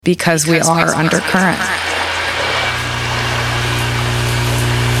because we are undercurrent.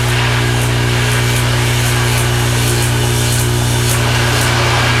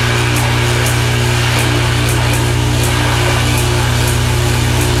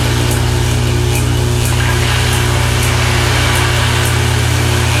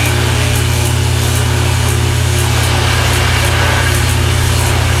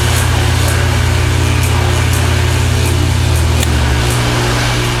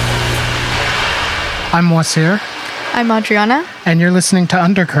 I'm Wasir. I'm Adriana. And you're listening to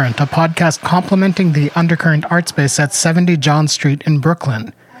Undercurrent, a podcast complementing the Undercurrent art space at 70 John Street in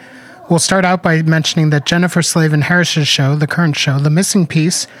Brooklyn. We'll start out by mentioning that Jennifer Slavin Harris's show, The Current Show, The Missing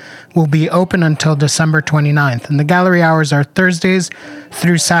Piece, will be open until December 29th, and the gallery hours are Thursdays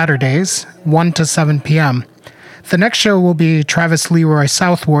through Saturdays, 1 to 7 p.m. The next show will be Travis Leroy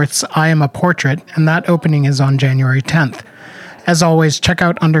Southworth's I Am a Portrait, and that opening is on January 10th. As always, check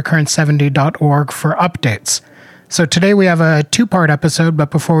out undercurrent70.org for updates. So today we have a two-part episode,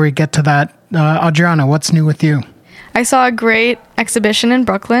 but before we get to that, Adriana, what's new with you? I saw a great exhibition in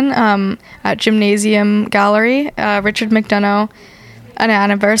Brooklyn at Gymnasium Gallery, Richard McDonough, an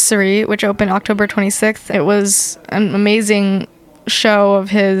anniversary, which opened October 26th. It was an amazing show of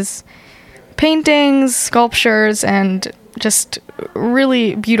his paintings, sculptures, and just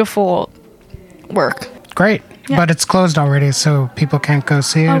really beautiful work. Great. Yeah. But it's closed already, so people can't go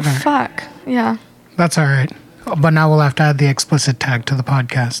see it? Oh, fuck. Yeah. That's all right. But now we'll have to add the explicit tag to the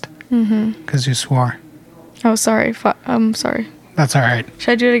podcast. Because you swore. Oh, sorry. I'm sorry. That's all right.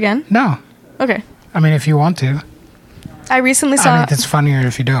 Should I do it again? No. Okay. I mean, if you want to. I recently saw... I mean, it's funnier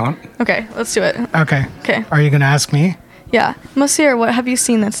if you don't. Okay, let's do it. Okay. Okay. Are you going to ask me? Yeah. Monsieur, what have you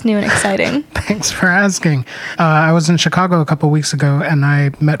seen that's new and exciting? Thanks for asking. I was in Chicago a couple weeks ago, and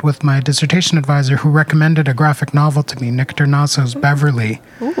I met with my dissertation advisor who recommended a graphic novel to me, Nick Dornasso's Beverly,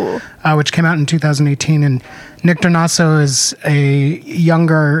 which came out in 2018. And Nick Dornasso is a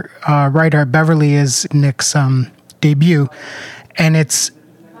younger writer. Beverly is Nick's debut, and it's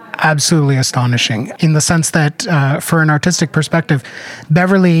absolutely astonishing in the sense that for an artistic perspective,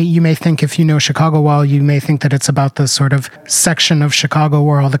 Beverly, you may think, if you know Chicago well, you may think that it's about the sort of section of Chicago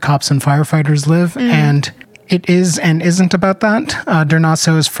where all the cops and firefighters live. And it is and isn't about that.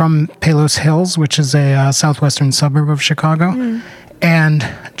 Dornasso is from Palos Hills, which is a southwestern suburb of Chicago. And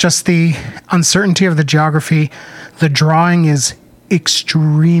just the uncertainty of the geography, the drawing is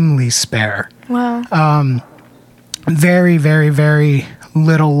extremely spare. Wow. Very, very, very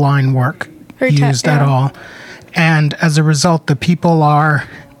little line work used at all. And as a result, the people are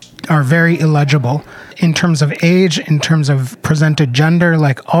very illegible in terms of age, in terms of presented gender,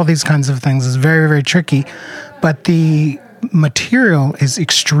 like all these kinds of things is very, very tricky. But the material is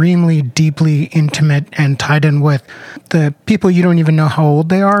extremely deeply intimate and tied in with the people. You don't even know how old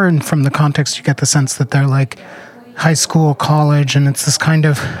they are. And from the context, you get the sense that they're like high school, college, and it's this kind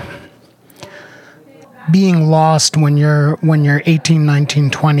of being lost when you're 18, 19,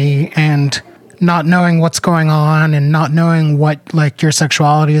 20 and not knowing what's going on and not knowing what like your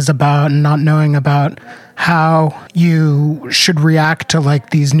sexuality is about and not knowing about how you should react to like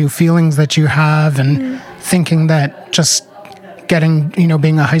these new feelings that you have and thinking that just getting,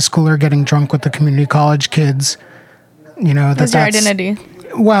 being a high schooler, getting drunk with the community college kids, that's your identity.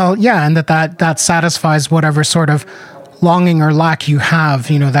 Well, yeah, and that satisfies whatever sort of longing or lack you have,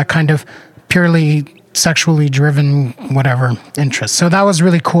 that kind of purely sexually driven whatever interest. So that was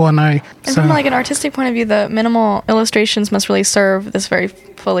really cool. And from like an artistic point of view, the minimal illustrations must really serve this very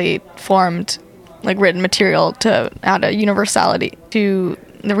fully formed like written material to add a universality to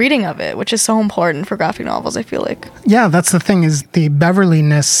the reading of it, which is so important for graphic novels, I feel like. Yeah, that's the thing, is the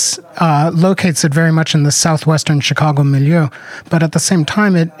Beverly-ness locates it very much in the southwestern Chicago milieu, but at the same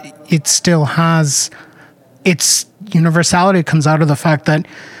time it still has its universality comes out of the fact that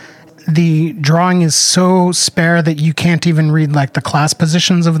the drawing is so spare that you can't even read like the class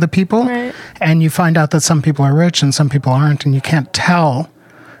positions of the people. Right. And you find out that some people are rich and some people aren't, and you can't tell,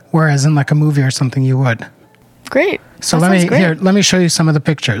 whereas in like a movie or something you would. Great. So let me show you some of the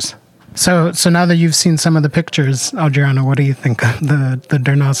pictures. So now that you've seen some of the pictures, Adriana, what do you think of the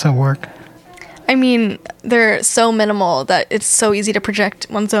Dornasso work? I mean, they're so minimal that it's so easy to project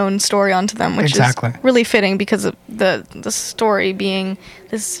one's own story onto them, which is really fitting because of the story being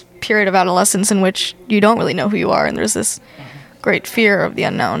this period of adolescence in which you don't really know who you are, and there's this great fear of the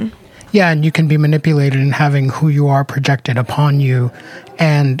unknown. Yeah, and you can be manipulated in having who you are projected upon you,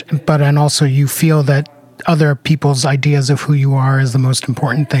 and also you feel that other people's ideas of who you are is the most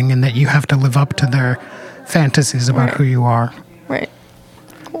important thing, and that you have to live up to their fantasies about who you are. Right.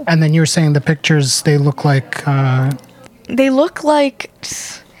 Cool. And then you were saying the pictures, they look like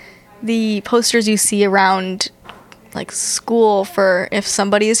the posters you see around like school for if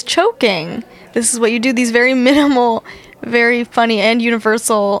somebody is choking. This is what you do. These very minimal, very funny and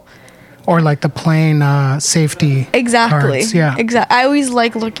universal. Or like the plain safety cards. Yeah. Exactly. I always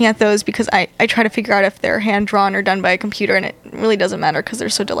like looking at those because I try to figure out if they're hand-drawn or done by a computer, and it really doesn't matter because they're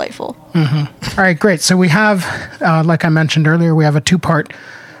so delightful. Mm-hmm. All right, great. So we have, like I mentioned earlier, we have a 2-part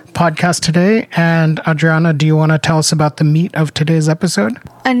podcast today. And Adriana, do you want to tell us about the meat of today's episode?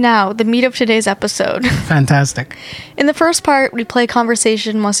 And now, the meat of today's episode. Fantastic. In the first part, we play a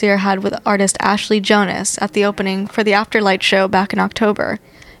conversation Moseer had with artist Ashley Jonas at the opening for the Afterlight show back in October.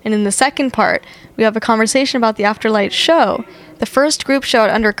 And in the second part, we have a conversation about the Afterlight show, the first group show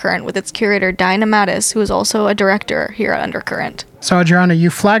at Undercurrent with its curator Dinah Mattis, who is also a director here at Undercurrent. So, Adriana, you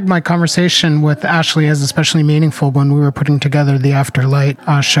flagged my conversation with Ashley as especially meaningful when we were putting together the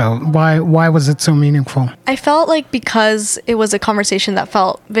Afterlight show. Why was it so meaningful? I felt like because it was a conversation that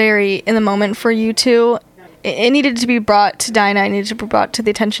felt very in the moment for you two, it needed to be brought to Dinah, it needed to be brought to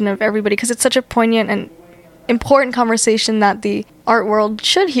the attention of everybody, because it's such a poignant and important conversation that the art world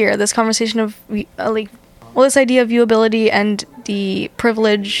should hear. This conversation of this idea of viewability and the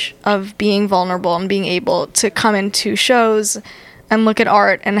privilege of being vulnerable and being able to come into shows and look at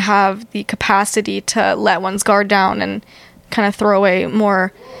art and have the capacity to let one's guard down and kind of throw away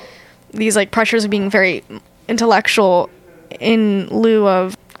more these like pressures of being very intellectual in lieu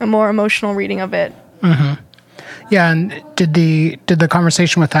of a more emotional reading of it. Mm-hmm. Yeah, and did the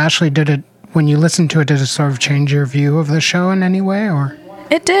conversation with Ashley, when you listened to it, did it sort of change your view of the show in any way, or?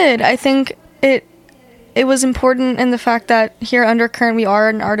 It did. I think it was important in the fact that here at Undercurrent we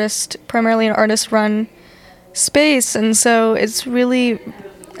are primarily an artist-run space, and so it's really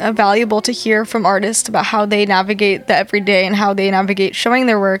valuable to hear from artists about how they navigate the everyday and how they navigate showing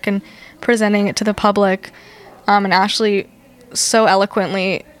their work and presenting it to the public. And Ashley so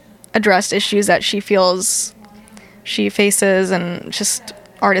eloquently addressed issues that she feels she faces, and just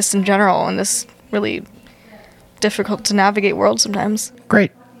artists in general in this really difficult to navigate world sometimes.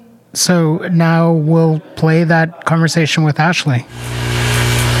 Great. So now we'll play that conversation with Ashley.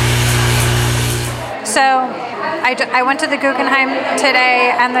 So I went to the Guggenheim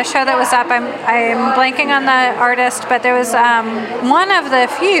today, and the show that was up, I'm blanking on the artist, but there was one of the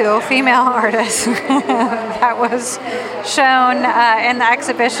few female artists that was shown in the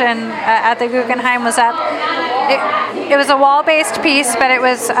exhibition at the Guggenheim was up. It was a wall-based piece, but it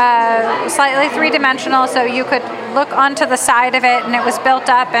was slightly three-dimensional, so you could look onto the side of it, and it was built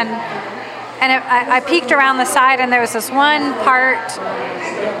up, and I peeked around the side, and there was this one part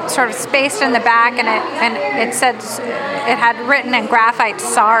sort of spaced in the back, and it said, it had written in graphite,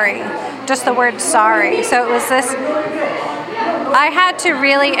 sorry, just the word sorry. So it was this, I had to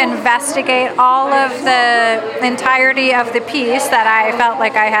really investigate all of the entirety of the piece that I felt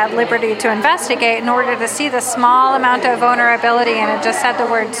like I had liberty to investigate in order to see the small amount of vulnerability, and it just said the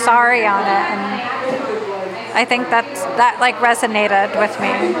word sorry on it, and I think that like resonated with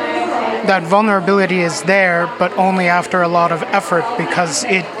me. That vulnerability is there, but only after a lot of effort, because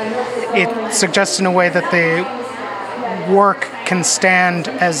it suggests in a way that the work can stand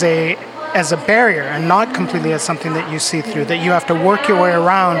as a barrier and not completely as something that you see through, that you have to work your way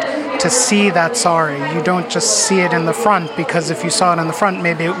around to see that sorry. You don't just see it in the front, because if you saw it in the front,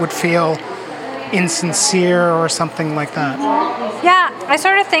 maybe it would feel insincere or something like that. Yeah, I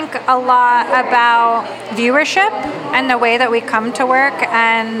sort of think a lot about viewership and the way that we come to work,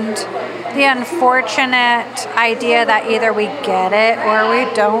 and the unfortunate idea that either we get it or we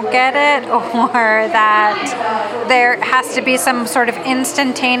don't get it, or that there has to be some sort of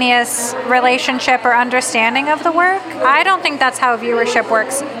instantaneous relationship or understanding of the work. I don't think that's how viewership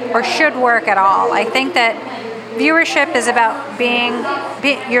works or should work at all. I think that viewership is about being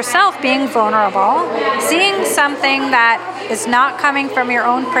vulnerable, seeing something that is not coming from your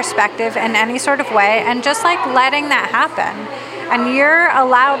own perspective in any sort of way, and just like letting that happen. And you're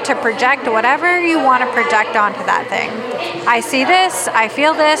allowed to project whatever you want to project onto that thing. I see this, I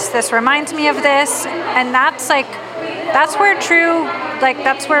feel this reminds me of this, and that's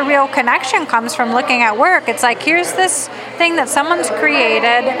where real connection comes from looking at work. It's like, here's this thing that someone's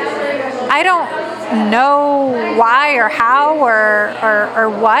created. I don't know why or how or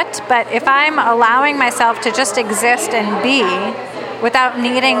what, but if I'm allowing myself to just exist and be without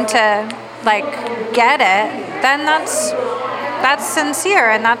needing to like get it, then that's sincere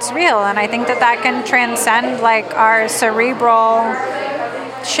and that's real. And I think that can transcend like our cerebral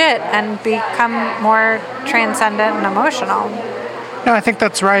shit and become more transcendent and emotional. No, I think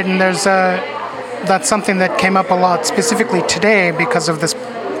that's right, and that's something that came up a lot specifically today because of this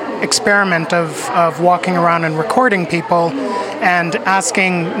experiment of walking around and recording people, and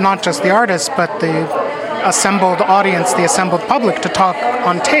asking not just the artists, but the assembled audience, the assembled public to talk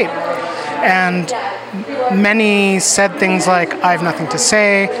on tape. And many said things like, I have nothing to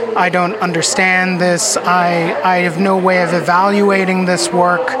say, I don't understand this, I have no way of evaluating this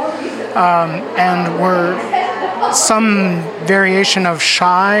work, and were some variation of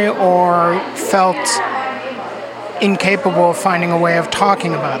shy or felt incapable of finding a way of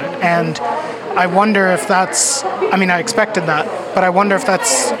talking about it. And I wonder if that's, I mean, I expected that, but I wonder if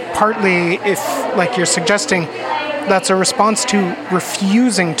that's partly, if, like you're suggesting, that's a response to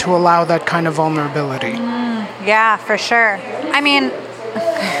refusing to allow that kind of vulnerability. Yeah, for sure. I mean,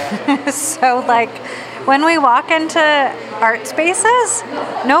 so like when we walk into art spaces,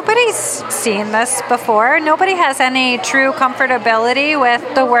 nobody's seen this before. Nobody has any true comfortability with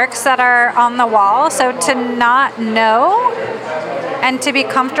the works that are on the wall. So to not know and to be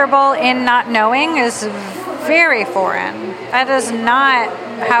comfortable in not knowing is very foreign. That is not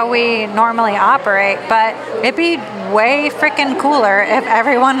how we normally operate, but it'd be way freaking cooler if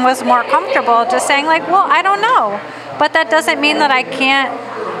everyone was more comfortable just saying like, well, I don't know. But that doesn't mean that I can't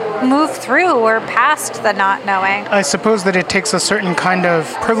move through or past the not knowing. I suppose that it takes a certain kind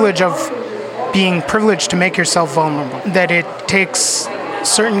of privilege of being privileged to make yourself vulnerable. That it takes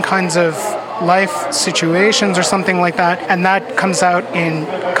certain kinds of life situations or something like that, and that comes out in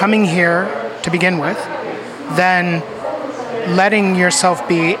coming here to begin with, then letting yourself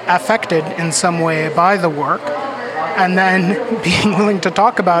be affected in some way by the work, and then being willing to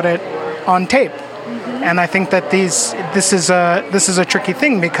talk about it on tape. And I think that this is a tricky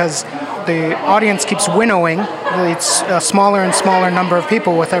thing because the audience keeps winnowing. It's a smaller and smaller number of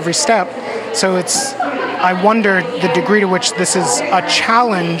people with every step. So I wonder the degree to which this is a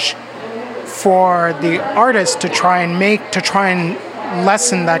challenge for the artist to try and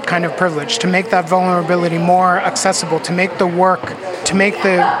lessen that kind of privilege, to make that vulnerability more accessible, to make the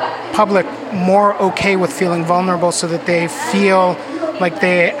public more okay with feeling vulnerable so that they feel like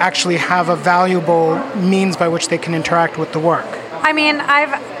they actually have a valuable means by which they can interact with the work. I mean,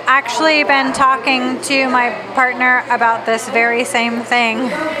 I've actually been talking to my partner about this very same thing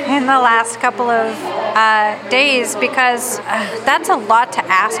in the last couple of days because that's a lot to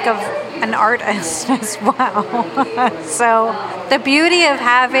ask of an artist as well. So the beauty of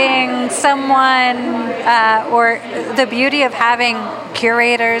having someone or the beauty of having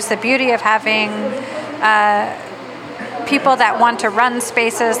curators, the beauty of having people that want to run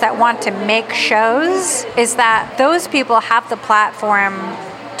spaces, that want to make shows, is that those people have the platform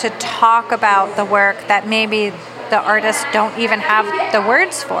to talk about the work that maybe the artists don't even have the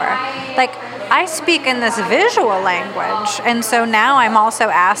words for. Like, I speak in this visual language, and so now I'm also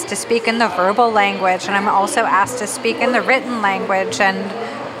asked to speak in the verbal language, and I'm also asked to speak in the written language. And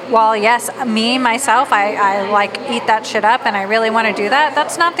while yes, myself, I like eat that shit up and I really want to do that,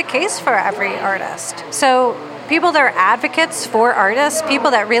 that's not the case for every artist. So people that are advocates for artists,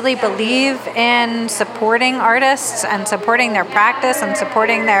 people that really believe in supporting artists and supporting their practice and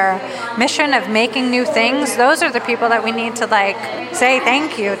supporting their mission of making new things, those are the people that we need to like say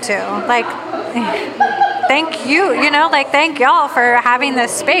thank you to. Like, thank you, thank y'all for having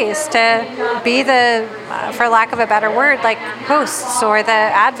this space to be the, for lack of a better word, like hosts or the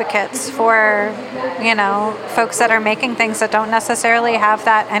advocates for, folks that are making things that don't necessarily have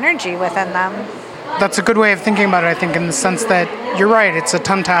that energy within them. That's a good way of thinking about it, I think, in the sense that you're right, it's a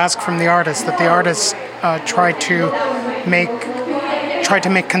ton to ask from the artist, that the artists try to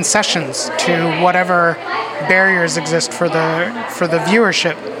make concessions to whatever barriers exist for the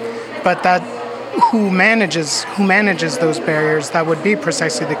viewership, but that who manages those barriers, that would be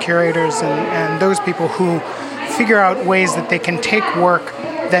precisely the curators and those people who figure out ways that they can take work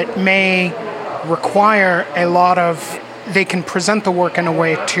that may require a lot of, they can present the work in a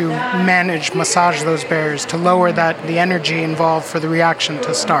way to massage those barriers, to lower the energy involved for the reaction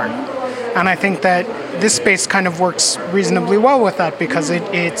to start. And I think that this space kind of works reasonably well with that because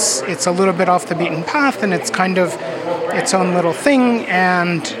it's a little bit off the beaten path and it's kind of its own little thing,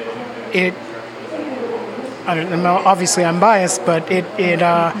 and I don't know, obviously I'm biased, but it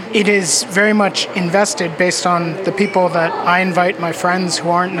is very much invested based on the people that I invite, my friends who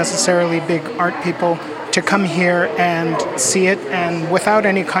aren't necessarily big art people, to come here and see it, and without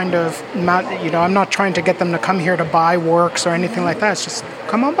any kind of, I'm not trying to get them to come here to buy works or anything like that. It's just,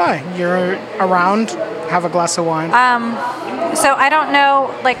 come on by. You're around, have a glass of wine. So I don't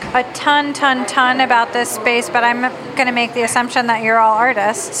know like a ton about this space, but I'm going to make the assumption that you're all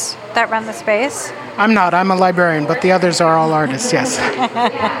artists that run the space. I'm not. I'm a librarian, but the others are all artists, yes.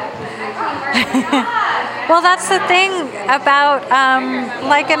 Well, that's the thing. about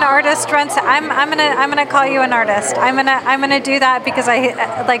like an artist runs. I'm gonna call you an artist. I'm gonna do that because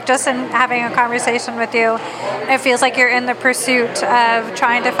I like just in having a conversation with you, it feels like you're in the pursuit of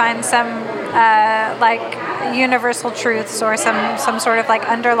trying to find some like universal truths or some sort of like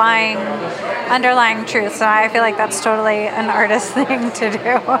underlying truth. So I feel like that's totally an artist thing to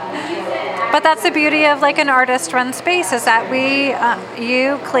do. But that's the beauty of like an artist-run space is that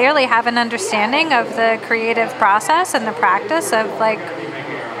you clearly have an understanding of the creative process and the practice of like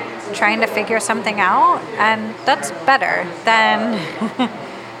trying to figure something out, and that's better than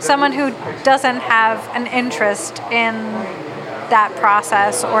someone who doesn't have an interest in that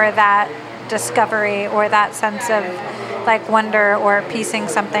process or that discovery or that sense of like wonder or piecing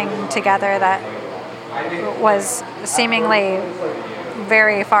something together that was seemingly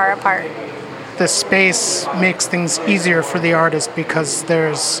very far apart. The space makes things easier for the artist because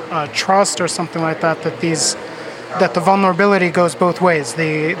there's trust or something like that that the vulnerability goes both ways.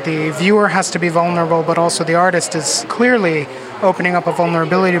 The viewer has to be vulnerable, but also the artist is clearly opening up a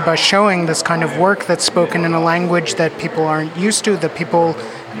vulnerability by showing this kind of work that's spoken in a language that people aren't used to, that people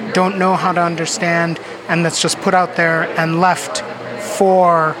don't know how to understand, and that's just put out there and left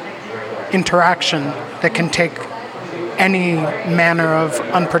for interaction that can take any manner of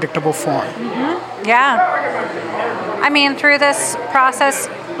unpredictable form. Mm-hmm. Yeah. I mean, through this process,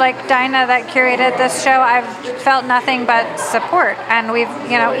 like Dinah that curated this show, I've felt nothing but support. And we've,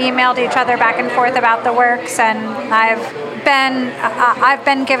 emailed each other back and forth about the works, and I've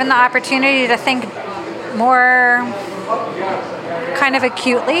been given the opportunity to think more kind of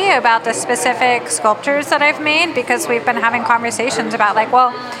acutely about the specific sculptures that I've made, because we've been having conversations about like,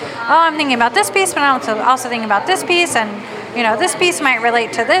 I'm thinking about this piece, but I'm also thinking about this piece, and this piece might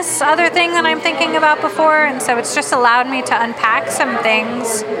relate to this other thing that I'm thinking about before, and so it's just allowed me to unpack some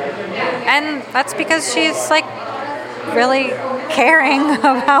things, and that's because she's like really caring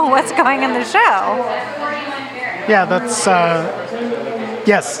about what's going in the show. Yeah, that's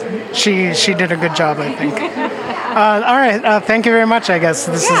yes, she did a good job, I think. All right, thank you very much. I guess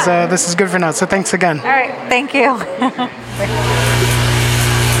this is good for now. So thanks again. All right, thank you.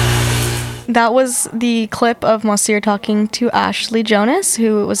 That was the clip of Monsieur talking to Ashley Jonas,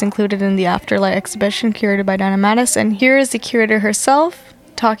 who was included in the Afterlight exhibition curated by Dinah Mattis. And here is the curator herself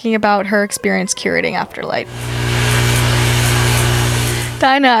talking about her experience curating Afterlight.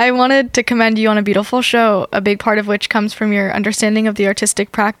 Dinah, I wanted to commend you on a beautiful show, a big part of which comes from your understanding of the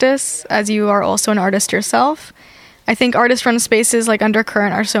artistic practice, as you are also an artist yourself. I think artist-run spaces like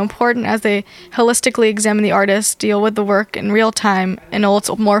Undercurrent are so important as they holistically examine the artist, deal with the work in real time, and all its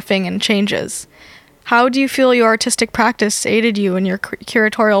morphing and changes. How do you feel your artistic practice aided you in your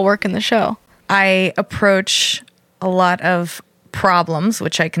curatorial work in the show? I approach a lot of problems,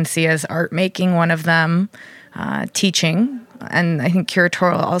 which I can see as art making one of them, teaching, and I think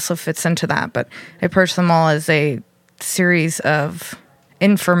curatorial also fits into that, but I approach them all as a series of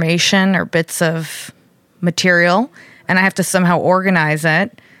information or bits of material, and I have to somehow organize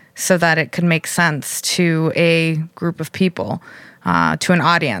it so that it could make sense to a group of people, to an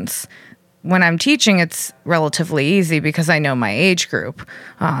audience. When I'm teaching, it's relatively easy because I know my age group.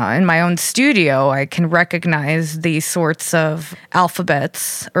 In my own studio, I can recognize these sorts of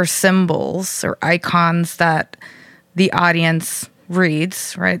alphabets or symbols or icons that the audience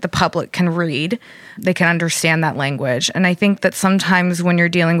reads, right? The public can read. They can understand that language. And I think that sometimes when you're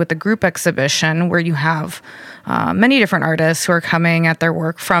dealing with a group exhibition where you have many different artists who are coming at their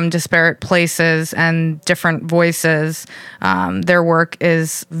work from disparate places and different voices, their work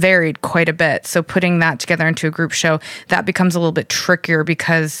is varied quite a bit. So putting that together into a group show, that becomes a little bit trickier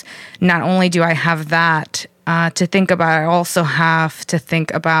because not only do I have that to think about, I also have to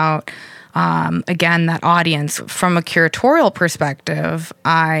think about again, that audience. From a curatorial perspective,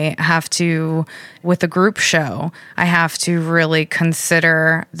 I have to, with a group show, I have to really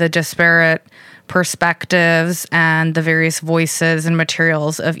consider the disparate perspectives and the various voices and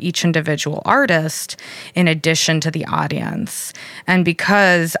materials of each individual artist in addition to the audience. And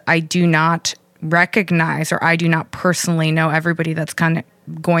because I do not recognize, or I do not personally know everybody that's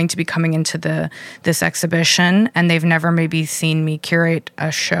going to be coming into this exhibition, and they've never maybe seen me curate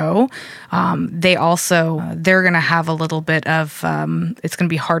a show, they're going to have a little bit of, it's going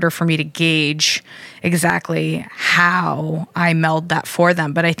to be harder for me to gauge exactly how I meld that for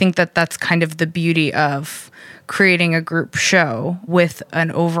them. But I think that that's kind of the beauty of creating a group show with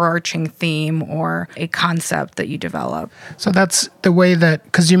an overarching theme or a concept that you develop. So that's the way that,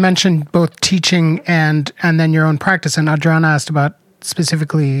 because you mentioned both teaching and then your own practice, and Adriana asked about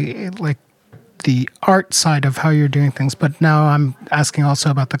specifically like the art side of how you're doing things, but now I'm asking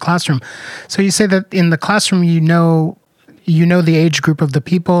also about the classroom. So you say that in the classroom, you know the age group of the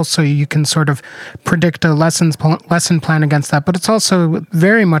people, so you can sort of predict a lesson plan against that. But it's also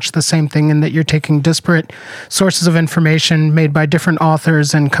very much the same thing in that you're taking disparate sources of information made by different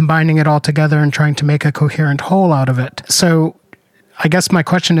authors and combining it all together and trying to make a coherent whole out of it. So I guess my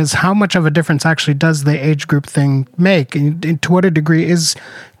question is, how much of a difference actually does the age group thing make? And to what a degree is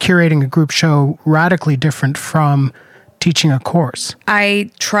curating a group show radically different from teaching a course?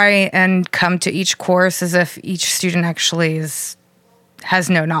 I try and come to each course as if each student actually has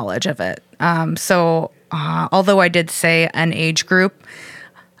no knowledge of it. Although I did say an age group,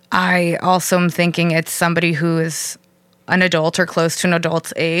 I also am thinking it's somebody who is an adult or close to an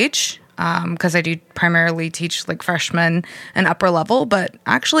adult's age, because I do primarily teach like freshmen and upper level. But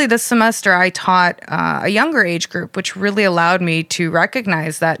actually this semester I taught a younger age group, which really allowed me to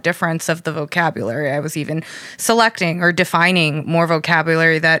recognize that difference of the vocabulary. I was even selecting or defining more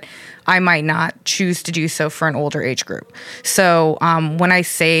vocabulary that I might not choose to do so for an older age group. So when I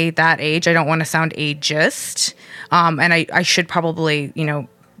say that age, I don't want to sound ageist. And I should probably,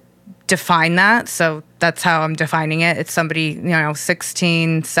 define that. So that's how I'm defining it. It's somebody,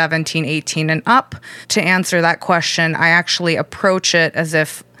 16, 17, 18 and up. To answer that question, I actually approach it as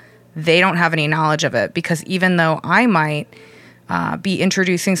if they don't have any knowledge of it, because even though I might be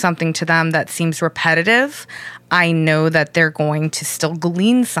introducing something to them that seems repetitive, I know that they're going to still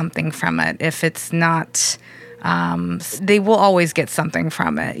glean something from it. If it's not, they will always get something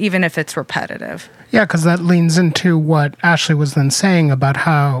from it, even if it's repetitive. Yeah, because that leans into what Ashley was then saying about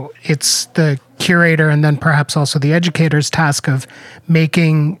how it's the curator and then perhaps also the educator's task of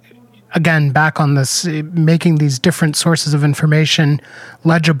making, again, back on this, making these different sources of information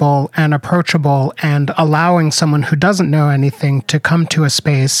legible and approachable, and allowing someone who doesn't know anything to come to a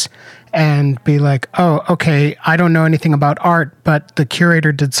space and be like, oh, okay, I don't know anything about art, but the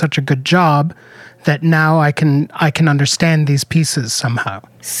curator did such a good job that now I can understand these pieces somehow.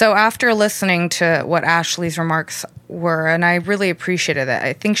 So after listening to what Ashley's remarks were, and I really appreciated it,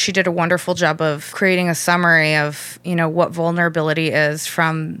 I think she did a wonderful job of creating a summary of, what vulnerability is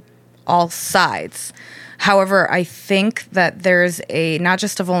from all sides. However, I think that there's not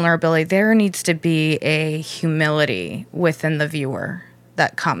just a vulnerability, there needs to be a humility within the viewer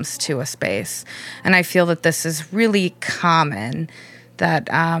that comes to a space. And I feel that this is really common, that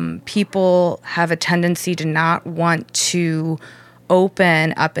people have a tendency to not want to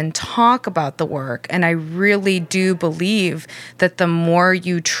open up and talk about the work. And I really do believe that the more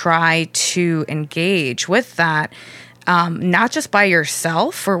you try to engage with that, not just by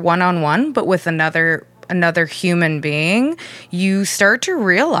yourself or one-on-one, but with another human being, you start to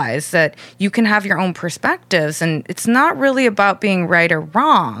realize that you can have your own perspectives. And it's not really about being right or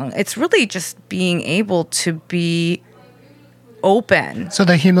wrong. It's really just being able to be open. So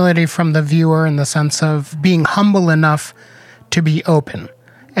the humility from the viewer in the sense of being humble enough to be open,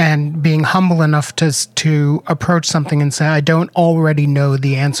 and being humble enough to approach something and say, I don't already know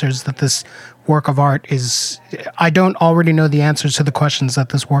the answers that this work of art is. I don't already know the answers to the questions that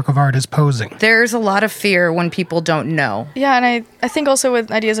this work of art is posing. There's a lot of fear when people don't know. Yeah, and I think also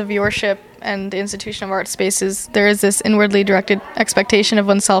with ideas of viewership and the institution of art spaces, there is this inwardly directed expectation of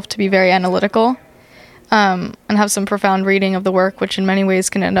oneself to be very analytical. And have some profound reading of the work, which in many ways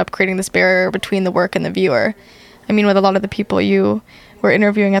can end up creating this barrier between the work and the viewer. I mean, with a lot of the people you were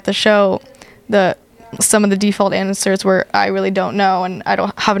interviewing at the show, some of the default answers were, I really don't know, and I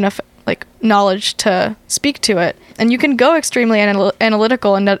don't have enough knowledge to speak to it. And you can go extremely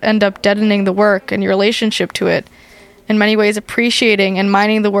analytical and end up deadening the work and your relationship to it. In many ways, appreciating and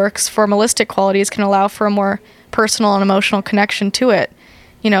mining the work's formalistic qualities can allow for a more personal and emotional connection to it.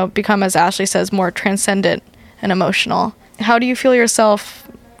 Become, as Ashley says, more transcendent and emotional. How do you feel yourself,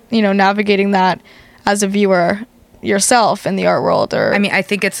 navigating that as a viewer yourself in the art world? I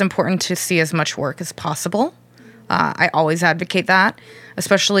think it's important to see as much work as possible. I always advocate that,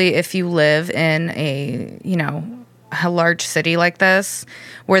 especially if you live in a large city like this,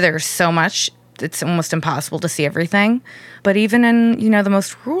 where there's so much, it's almost impossible to see everything. But even in, the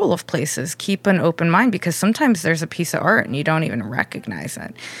most rural of places, keep an open mind, because sometimes there's a piece of art and you don't even recognize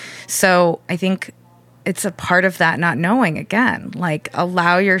it. So I think it's a part of that not knowing, again,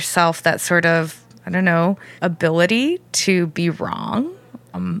 allow yourself that sort of, ability to be wrong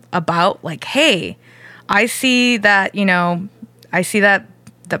about hey, I see that,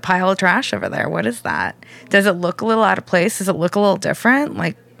 the pile of trash over there. What is that? Does it look a little out of place? Does it look a little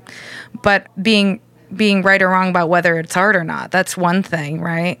different? But being right or wrong about whether it's art or not, that's one thing,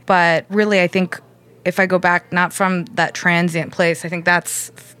 right? But really, I think if I go back, not from that transient place, I think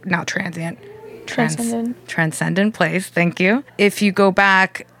that's not transient. Transcendent. Transcendent place, thank you. If you go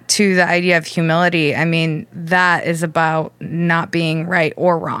back to the idea of humility, I mean, that is about not being right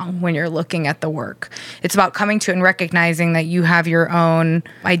or wrong when you're looking at the work. It's about coming to and recognizing that you have your own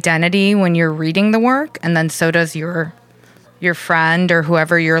identity when you're reading the work, and then so does your friend or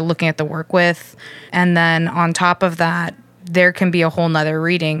whoever you're looking at the work with. And then on top of that, there can be a whole nother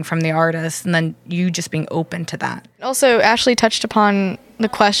reading from the artist, and then you just being open to that. Also, Ashley touched upon the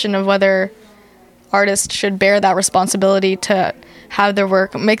question of whether artists should bear that responsibility to have their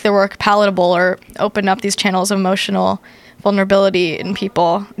work, make their work palatable or open up these channels of emotional vulnerability in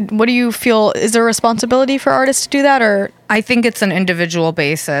people. What do you feel, is there a responsibility for artists to do that, or? I think it's an individual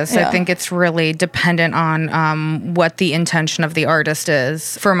basis. Yeah. I think it's really dependent on what the intention of the artist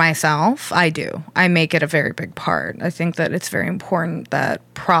is. For myself, I do. I make it a very big part. I think that it's very important that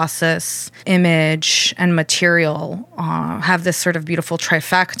process, image, and material have this sort of beautiful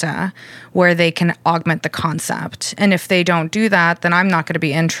trifecta where they can augment the concept. And if they don't do that, then I'm not going to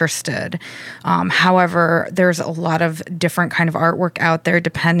be interested. However, there's a lot of different kind of artwork out there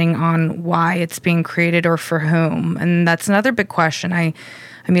depending on why it's being created or for whom. And that's another big question. I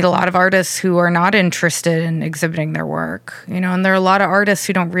meet a lot of artists who are not interested in exhibiting their work, and there are a lot of artists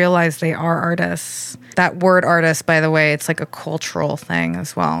who don't realize they are artists. That word artist, by the way, it's like a cultural thing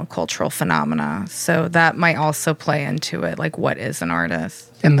as well, cultural phenomena. So that might also play into it, like what is an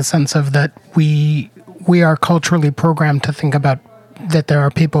artist? In the sense of that we are culturally programmed to think about that there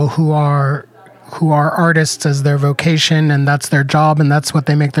are people who are artists as their vocation and that's their job and that's what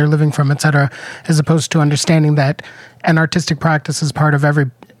they make their living from, etc., as opposed to understanding that an artistic practice is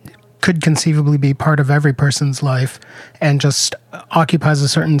could conceivably be part of every person's life and just occupies a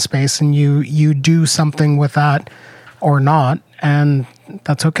certain space, and you do something with that or not, and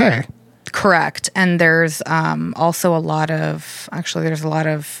that's okay. Correct. And there's also a lot of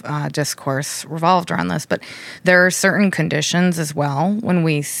discourse revolved around this, but there are certain conditions as well when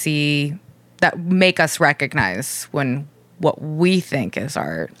we see that make us recognize when what we think is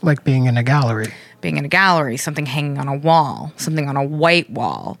art. Like being in a gallery. Being in a gallery, something hanging on a wall, something on a white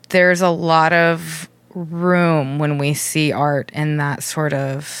wall. There's a lot of room when we see art in that sort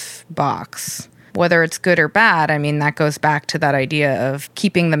of box. Whether it's good or bad, I mean, that goes back to that idea of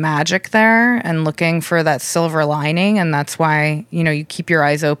keeping the magic there and looking for that silver lining. And that's why, you keep your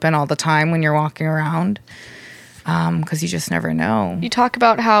eyes open all the time when you're walking around. Because you just never know. You talk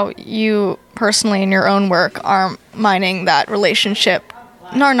about how you personally in your own work are mining that relationship.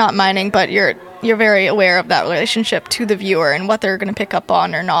 No, not mining, but you're very aware of that relationship to the viewer and what they're going to pick up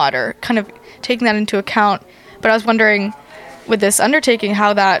on or not, or kind of taking that into account. But I was wondering, with this undertaking,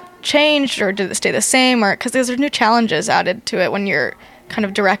 how that changed, or did it stay the same? Or because there's new challenges added to it when you're kind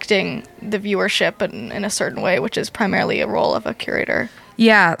of directing the viewership in a certain way, which is primarily a role of a curator.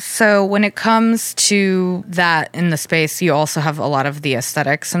 Yeah, so when it comes to that in the space, you also have a lot of the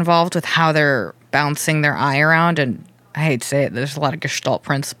aesthetics involved with how they're bouncing their eye around. And I hate to say it, there's a lot of Gestalt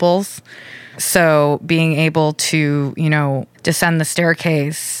principles. So being able to, descend the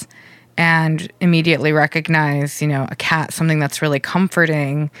staircase and immediately recognize, a cat, something that's really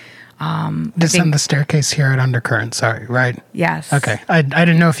comforting. Descend the staircase here at Undercurrent, sorry, right? Yes. Okay. I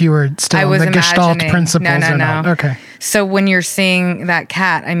didn't know if you were still on the Gestalt principles or not. Okay. So when you're seeing that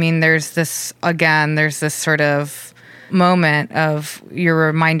cat, I mean, there's this sort of moment of you're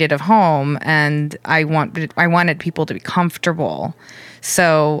reminded of home, and I wanted people to be comfortable.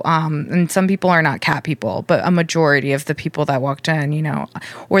 So, and some people are not cat people, but a majority of the people that walked in,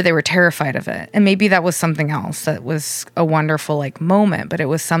 or they were terrified of it. And maybe that was something else that was a wonderful moment, but it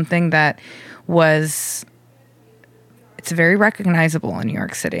was something that it's very recognizable in New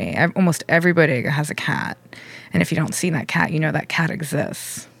York City. Almost everybody has a cat. And if you don't see that cat, that cat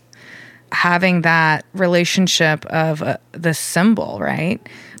exists. Having that relationship of the symbol, right?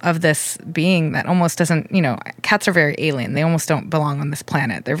 Of this being that almost doesn't, cats are very alien. They almost don't belong on this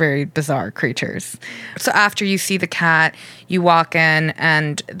planet. They're very bizarre creatures. So after you see the cat, you walk in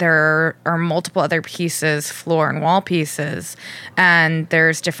and there are multiple other pieces, floor and wall pieces, and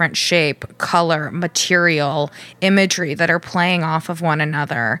there's different shape, color, material, imagery that are playing off of one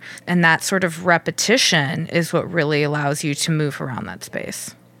another. And that sort of repetition is what really allows you to move around that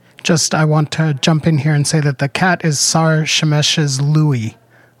space. I want to jump in here and say that the cat is Sar Shamesh's Louis,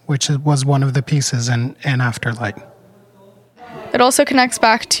 which was one of the pieces in Afterlight. It also connects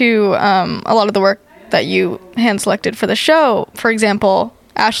back to a lot of the work that you hand-selected for the show. For example,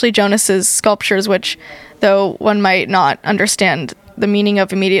 Ashley Jonas's sculptures, which, though one might not understand the meaning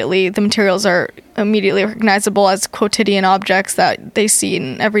of immediately, the materials are immediately recognizable as quotidian objects that they see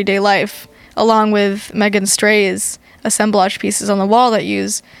in everyday life, along with Megan Stray's assemblage pieces on the wall that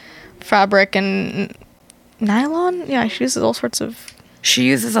use fabric and nylon. Yeah, she uses all sorts of She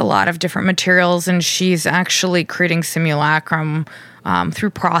uses a lot of different materials, and she's actually creating simulacrum through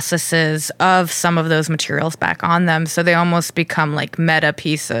processes of some of those materials back on them. So they almost become like meta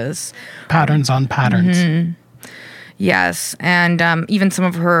pieces. Patterns on patterns. Mm-hmm. Yes. And even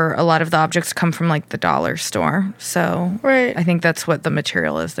a lot of the objects come from like the dollar store. So right. I think that's what the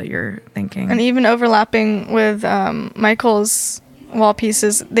material is that you're thinking. And even overlapping with Michael's wall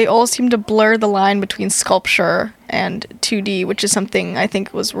pieces, they all seem to blur the line between sculpture and 2D, which is something I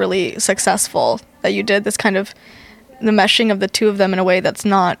think was really successful that you did, this kind of the meshing of the two of them in a way that's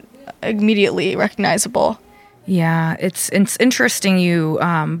not immediately recognizable. Yeah, it's interesting you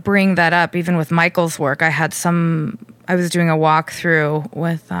bring that up. Even with Michael's work, I was doing a walkthrough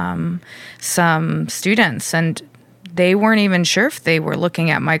with some students, and they weren't even sure if they were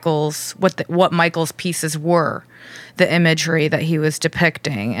looking at what Michael's pieces were, the imagery that he was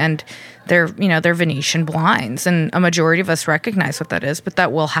depicting, and they're Venetian blinds, and a majority of us recognize what that is, but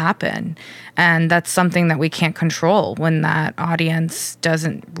that will happen, and that's something that we can't control when that audience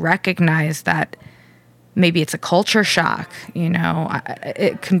doesn't recognize that. Maybe it's a culture shock,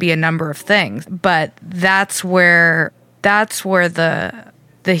 it can be a number of things, but that's where the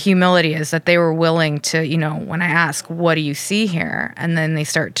humility is, that they were willing to, when I ask, what do you see here? And then they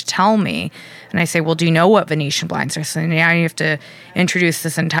start to tell me, and I say, well, do you know what Venetian blinds are? So now you have to introduce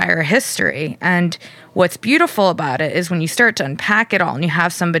this entire history. And what's beautiful about it is when you start to unpack it all and you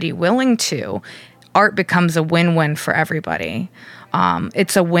have somebody willing to, art becomes a win-win for everybody.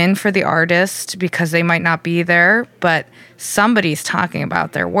 It's a win for the artist because they might not be there, but somebody's talking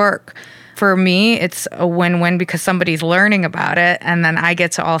about their work. For me, it's a win-win because somebody's learning about it, and then I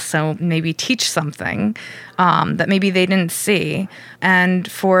get to also maybe teach something that maybe they didn't see. And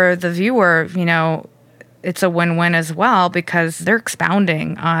for the viewer, it's a win-win as well because they're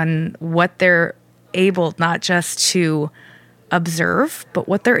expounding on what they're able not just to observe, but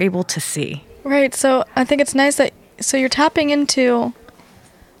what they're able to see. Right, so I think it's nice that you're tapping into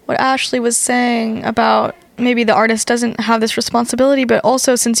what Ashley was saying about maybe the artist doesn't have this responsibility, but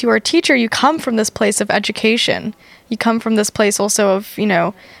also since you are a teacher, you come from this place of education. You come from this place also of,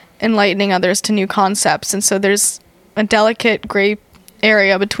 enlightening others to new concepts. And so there's a delicate gray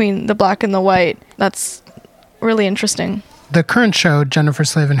area between the black and the white. That's really interesting. The current show, Jennifer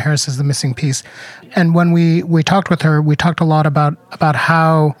Slavin Harris is the missing piece. And when we talked with her, we talked a lot about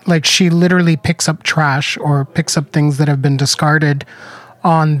how, like, she literally picks up trash or picks up things that have been discarded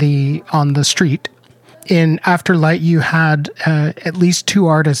on the street. In Afterlight, you had at least two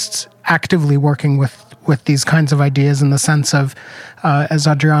artists actively working with these kinds of ideas in the sense of, as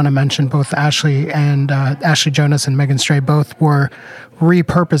Adriana mentioned, both Ashley Jonas and Megan Stray both were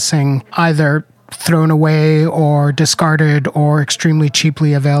repurposing either thrown away or discarded or extremely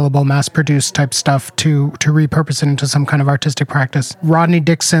cheaply available mass-produced type stuff to repurpose it into some kind of artistic practice. Rodney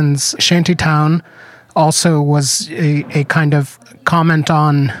Dixon's Shantytown also was a kind of comment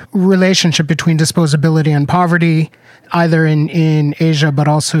on relationship between disposability and poverty, either in Asia but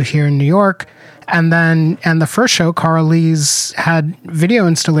also here in New York. And the first show, Carl Lee's, had video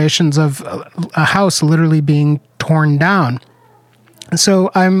installations of a house literally being torn down.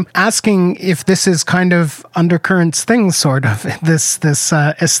 So I'm asking if this is kind of undercurrents thing, sort of this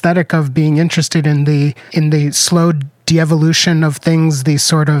aesthetic of being interested in the slow de-evolution of things, the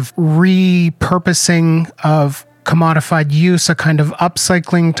sort of repurposing of commodified use, a kind of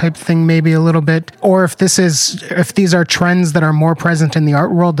upcycling type thing, maybe a little bit, or if these are trends that are more present in the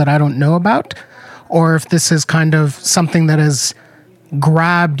art world that I don't know about, or if this is kind of something that has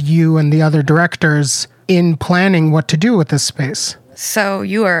grabbed you and the other directors in planning what to do with this space. So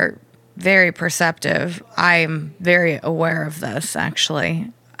you are very perceptive. I'm very aware of this,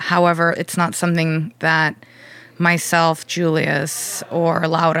 actually. However, it's not something that myself, Julius, or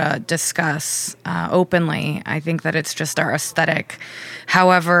Laura discuss openly. I think that it's just our aesthetic.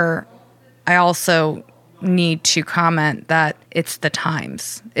 However, I also need to comment that it's the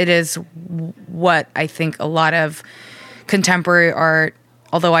times. It is what I think a lot of contemporary art,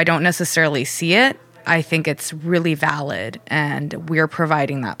 although I don't necessarily see it, I think it's really valid, and we're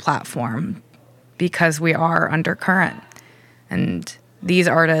providing that platform because we are undercurrent. And these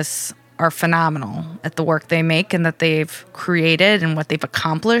artists are phenomenal at the work they make and that they've created and what they've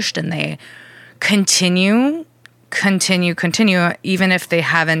accomplished, and they continue, even if they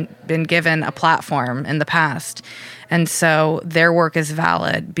haven't been given a platform in the past. And so their work is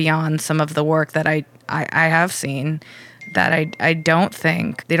valid beyond some of the work that I have seen that I don't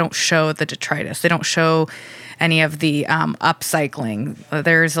think, they don't show the detritus. They don't show any of the upcycling.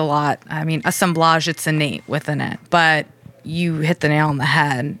 There's a lot, assemblage, it's innate within it. But you hit the nail on the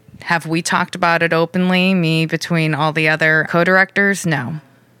head. Have we talked about it openly, me between all the other co-directors? No.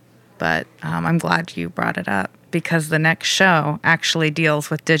 But I'm glad you brought it up because the next show actually deals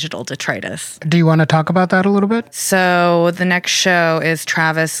with digital detritus. Do you want to talk about that a little bit? So the next show is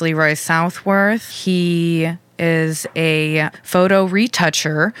Travis Leroy Southworth. He is a photo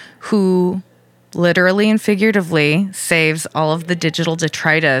retoucher who literally and figuratively saves all of the digital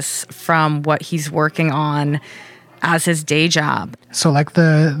detritus from what he's working on as his day job. So like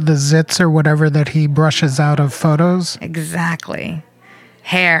the zits or whatever that he brushes out of photos? Exactly.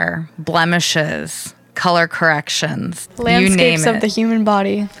 Hair, blemishes, color corrections, Landscapes you name of the human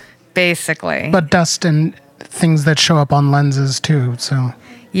body. Basically. But dust and things that show up on lenses too, so...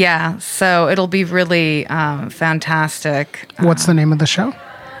 Yeah, so it'll be really fantastic. What's the name of the show?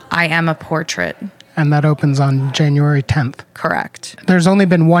 I Am a Portrait. And that opens on January 10th. Correct. There's only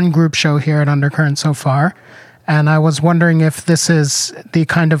been one group show here at Undercurrent so far, and I was wondering if this is the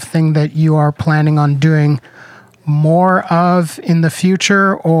kind of thing that you are planning on doing more of in the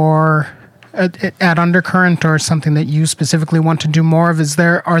future, or at Undercurrent, or something that you specifically want to do more of.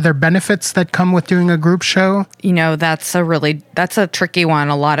 Are there benefits that come with doing a group show? You know, that's a tricky one.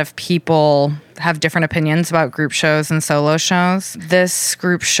 A lot of people have different opinions about group shows and solo shows. This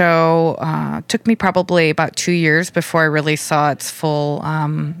group show took me probably about 2 years before I really saw its full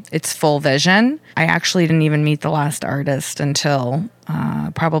vision. I actually didn't even meet the last artist until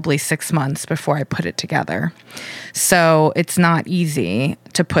probably 6 months before I put it together. So it's not easy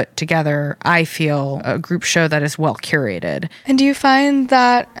to put together, I feel, a group show that is well curated. And do you find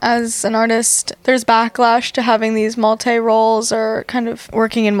that as an artist, there's backlash to having these multi-roles or kind of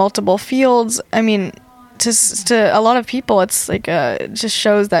working in multiple fields? I mean, to a lot of people, it's like it just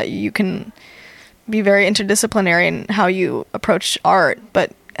shows that you can be very interdisciplinary in how you approach art.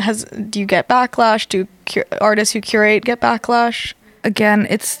 But do you get backlash? Do artists who curate get backlash? Again,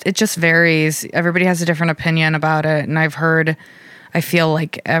 it just varies. Everybody has a different opinion about it, and I feel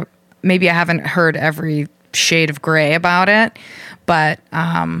like maybe I haven't heard every shade of gray about it, but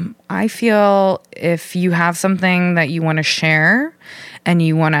I feel if you have something that you want to share and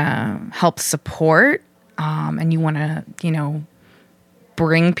you want to help support and you want to,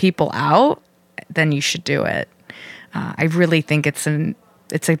 bring people out, then you should do it. I really think it's a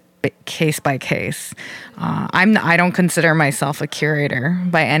case by case. I don't consider myself a curator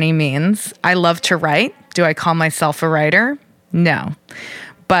by any means. I love to write. Do I call myself a writer? No.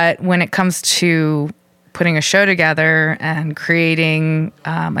 But when it comes to putting a show together and creating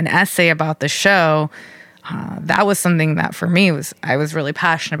an essay about the show, that was something that for me I was really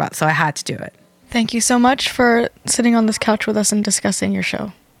passionate about, so I had to do it. Thank you so much for sitting on this couch with us and discussing your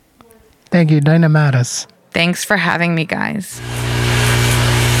show. Thank you, Dinah Mattis. Thanks for having me, guys.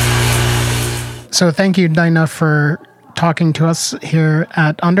 So thank you, Dinah, for talking to us here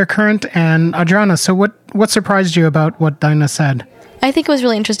at Undercurrent. And Adriana, so what surprised you about what Dinah said? I think it was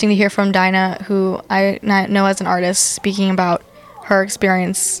really interesting to hear from Dinah, who I know as an artist, speaking about her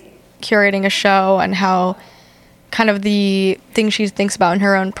experience curating a show and how kind of the things she thinks about in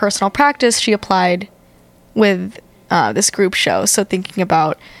her own personal practice she applied with this group show. So thinking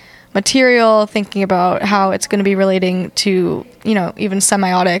about material, thinking about how it's going to be relating to, even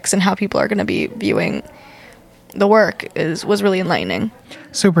semiotics and how people are going to be viewing the work was really enlightening.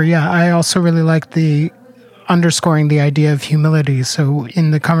 Super, yeah. I also really like the underscoring the idea of humility. So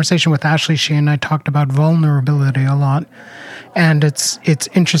in the conversation with Ashley, she and I talked about vulnerability a lot. And it's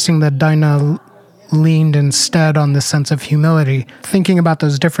interesting that Dinah leaned instead on the sense of humility. Thinking about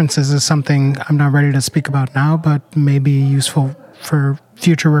those differences is something I'm not ready to speak about now, but may be useful for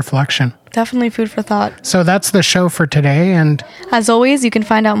future reflection. Definitely food for thought. So that's the show for today. And as always, you can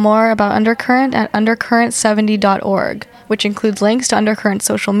find out more about Undercurrent at undercurrent70.org, which includes links to Undercurrent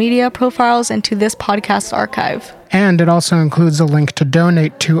social media profiles and to this podcast archive. And it also includes a link to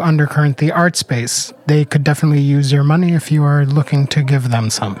donate to Undercurrent, the art space. They could definitely use your money if you are looking to give them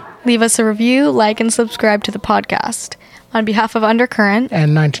some. Leave us a review, like, and subscribe to the podcast. On behalf of Undercurrent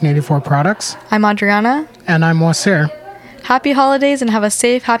and 1984 Products, I'm Adriana. And I'm Wasir. Happy holidays and have a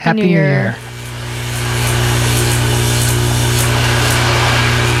safe, Happy New Year.